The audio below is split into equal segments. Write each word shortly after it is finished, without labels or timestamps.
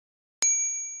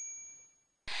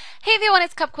Hey everyone,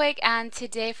 it's Cupquake, and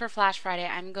today for Flash Friday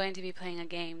I'm going to be playing a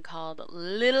game called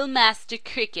Little Master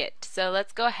Cricket. So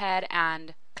let's go ahead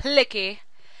and clicky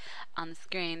on the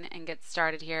screen and get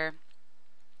started here.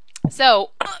 So,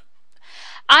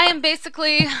 I am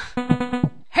basically...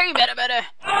 Hey, better.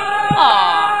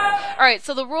 Aww. Alright,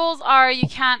 so the rules are you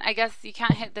can't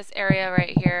hit this area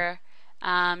right here.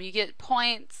 You get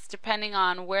points depending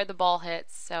on where the ball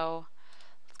hits, so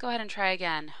let's go ahead and try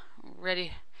again.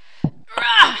 Ready?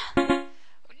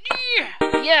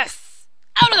 Yes!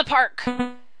 Out of the park!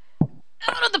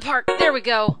 Out of the park! There we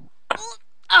go!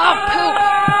 Oh, poop!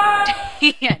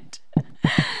 Dang it!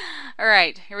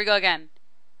 Alright, here we go again.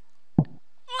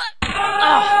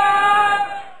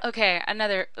 Oh. Okay,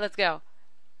 another. Let's go.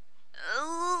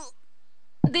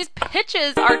 These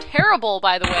pitches are terrible,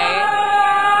 by the way.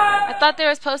 I thought they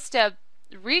were supposed to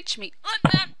reach me.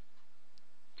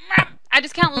 I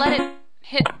just can't let it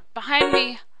hit behind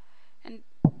me. And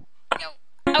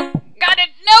oh, got it.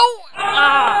 No!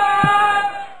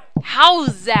 Ah.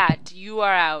 How's that? You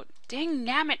are out. Dang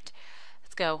nammit.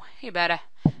 Let's go. Hey, better.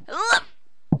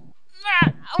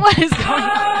 What is going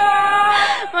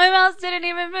on? My mouse didn't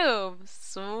even move.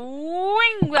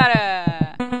 Swing,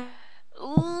 better.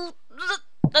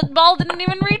 The ball didn't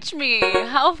even reach me.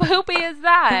 How poopy is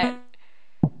that?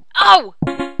 Oh!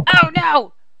 Oh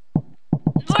no!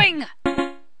 Swing!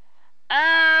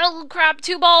 Oh crap!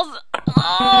 2 balls.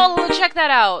 Oh, check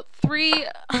that out. Three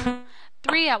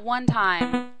at one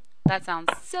time. That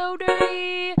sounds so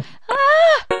dirty.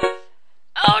 Ah!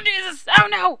 Oh Jesus! Oh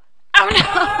no! Oh no!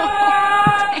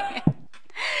 Dang it.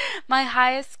 My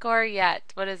highest score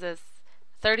yet. What is this?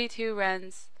 32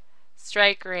 runs.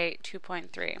 Strike rate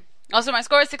 2.3. Also, my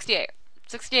score is 68.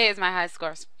 68 is my highest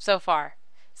score so far.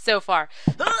 So far.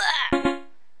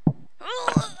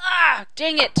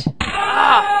 Dang it!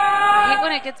 I hate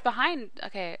when it gets behind.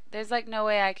 Okay, there's like no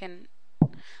way I can.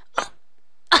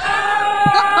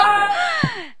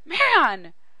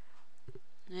 Man!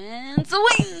 And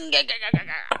swing!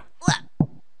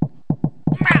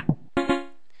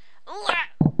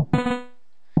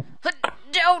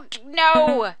 Don't!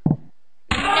 No!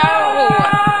 No!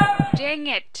 Dang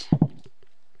it.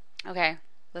 Okay,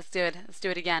 let's do it. Let's do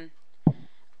it again.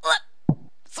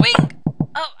 Swing!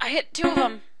 Oh, I hit 2 of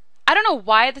them. I don't know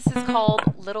why this is called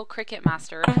Little Cricket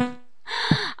Master.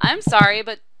 I'm sorry,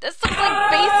 but this looks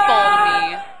like baseball to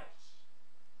me.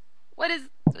 What is...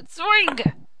 Swing!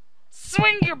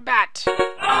 Swing your bat!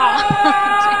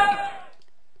 Oh,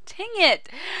 dang it.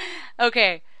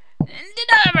 Okay.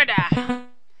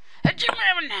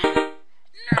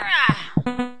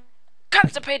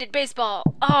 Constipated baseball.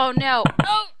 Oh no.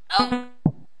 Oh no.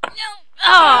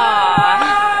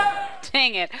 Oh.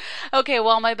 Dang it. Okay,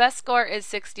 well my best score is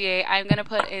 68. I'm gonna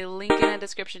put a link in the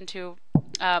description to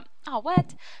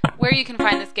where you can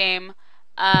find this game.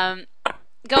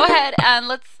 Go ahead and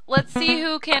let's see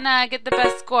who can get the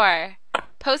best score.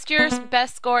 Post your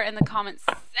best score in the comments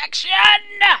section.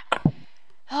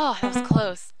 Oh, that was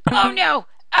close. Oh no.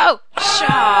 Oh,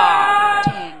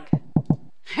 dang.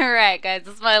 Alright, guys,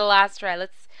 this is my last try.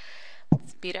 Let's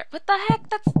beat her. What the heck?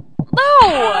 That's... No!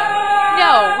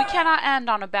 No, we cannot end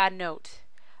on a bad note.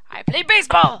 I play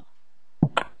baseball!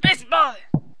 Baseball!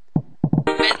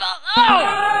 Baseball!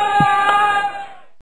 Oh!